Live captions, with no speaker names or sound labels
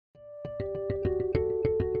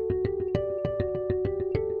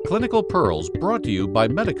Clinical Pearls brought to you by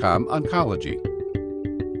Medicom Oncology.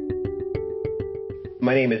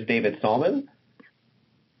 My name is David Salmon.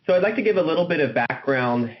 So I'd like to give a little bit of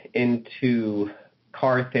background into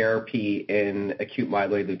CAR therapy in acute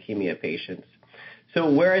myeloid leukemia patients.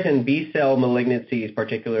 So whereas in B-cell malignancies,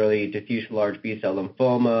 particularly diffuse large B-cell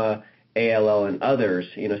lymphoma, ALL, and others,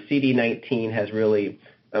 CD19 has really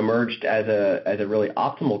emerged as a really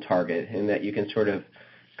optimal target in that you can sort of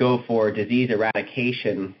go for disease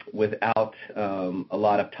eradication without a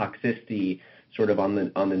lot of toxicity sort of on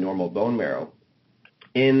the normal bone marrow.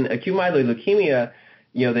 In acute myeloid leukemia,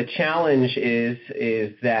 the challenge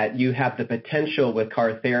is that you have the potential with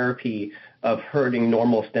CAR therapy of hurting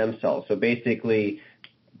normal stem cells. So basically,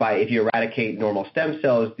 if you eradicate normal stem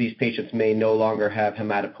cells, these patients may no longer have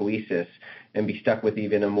hematopoiesis and be stuck with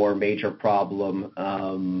even a more major problem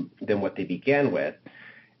than what they began with.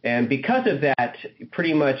 And because of that,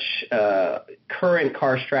 pretty much current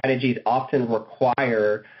CAR strategies often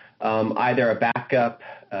require either a backup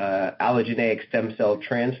allogeneic stem cell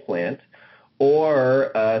transplant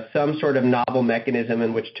or some sort of novel mechanism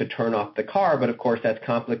in which to turn off the CAR, but of course that's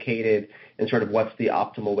complicated and sort of what's the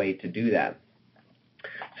optimal way to do that.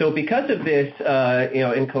 So because of this,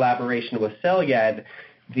 in collaboration with Celyad,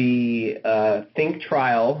 the THINK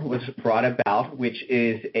trial was brought about, which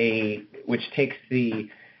takes the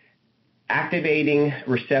activating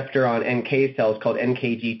receptor on NK cells called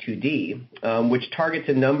NKG2D, which targets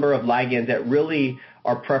a number of ligands that really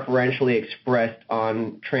are preferentially expressed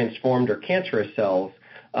on transformed or cancerous cells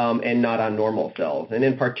and not on normal cells. And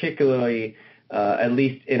in particularly, at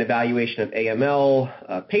least in evaluation of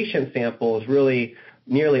AML patient samples, really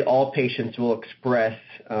nearly all patients will express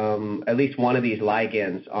at least one of these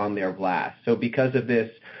ligands on their blast. So because of this,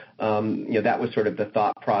 that was sort of the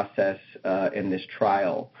thought process in this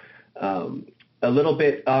trial. A little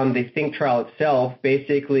bit on the THINK trial itself,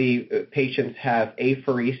 basically patients have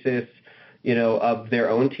apheresis, of their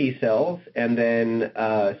own T cells, and then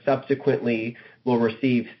subsequently will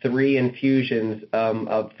receive 3 infusions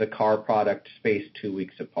of the CAR product spaced 2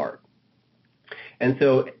 weeks apart. And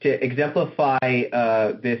so to exemplify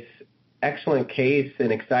this excellent case,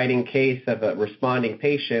 an exciting case of a responding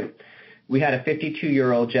patient, we had a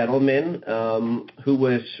 52-year-old gentleman who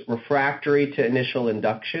was refractory to initial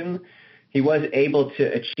induction. He was able to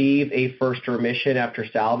achieve a first remission after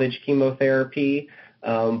salvage chemotherapy,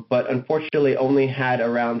 but unfortunately only had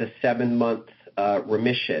around a 7-month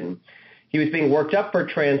remission. He was being worked up for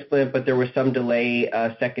transplant, but there was some delay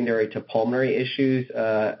secondary to pulmonary issues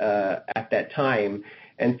at that time.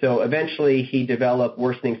 And so eventually he developed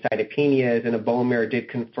worsening cytopenias, and a bone marrow did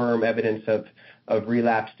confirm evidence of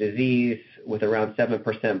relapse disease with around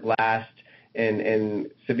 7% blast and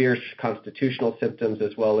severe constitutional symptoms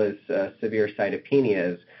as well as severe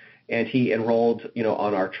cytopenias. And he enrolled,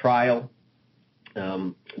 on our trial.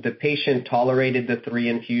 The patient tolerated the 3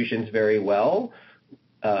 infusions very well.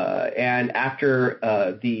 And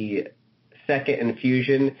after the second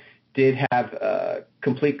infusion, did have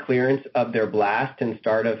complete clearance of their blast and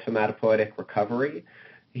start of hematopoietic recovery.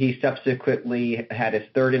 He subsequently had his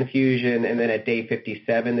 3rd infusion, and then at day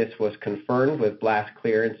 57, this was confirmed with blast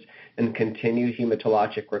clearance and continued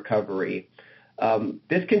hematologic recovery.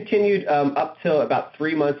 This continued up till about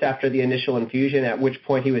 3 months after the initial infusion, at which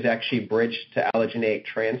point he was actually bridged to allogeneic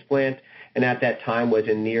transplant, and at that time was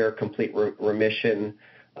in near complete remission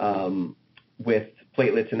with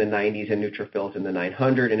platelets in the 90s and neutrophils in the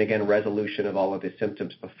 900, and again, resolution of all of his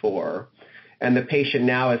symptoms before. And the patient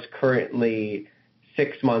now is currently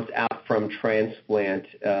 6 months out from transplant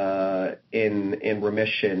in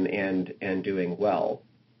remission and doing well.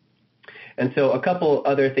 And so a couple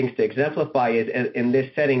other things to exemplify is in this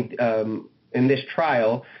setting, in this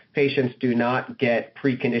trial, patients do not get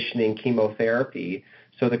preconditioning chemotherapy,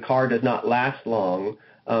 so the CAR does not last long.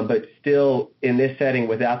 But still, in this setting,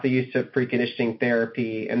 without the use of preconditioning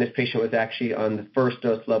therapy, and this patient was actually on the first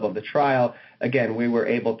dose level of the trial, again, we were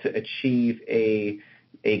able to achieve a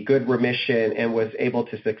good remission and was able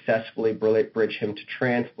to successfully bridge him to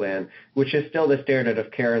transplant, which is still the standard of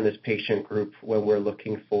care in this patient group when we're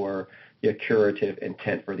looking for curative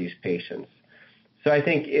intent for these patients. So I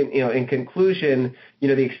think, in conclusion,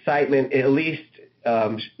 the excitement at least,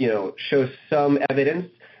 shows some evidence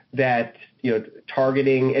that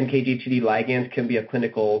targeting NKG2D ligands can be a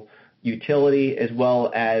clinical utility, as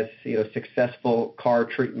well as successful CAR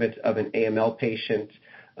treatment of an AML patient,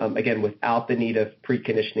 again without the need of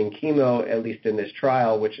preconditioning chemo, at least in this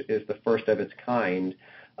trial, which is the first of its kind,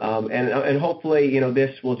 and hopefully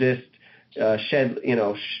this will just shed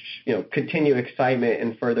continue excitement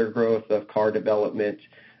and further growth of CAR development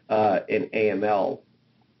in AML.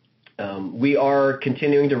 We are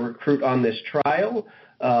continuing to recruit on this trial.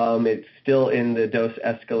 It's still in the dose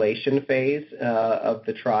escalation phase of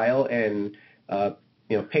the trial, and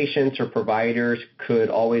patients or providers could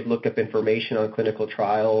always look up information on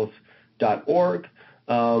clinicaltrials.org,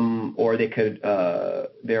 or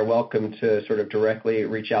they're welcome to sort of directly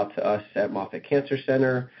reach out to us at Moffitt Cancer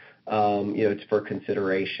Center. It's for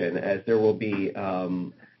consideration, as there will be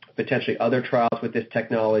potentially other trials with this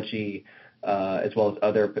technology, as well as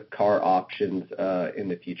other CAR options in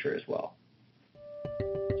the future as well.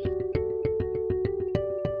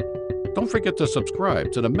 Don't forget to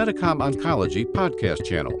subscribe to the Medicom Oncology podcast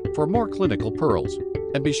channel for more clinical pearls.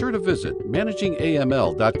 And be sure to visit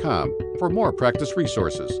managingaml.com for more practice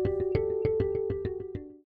resources.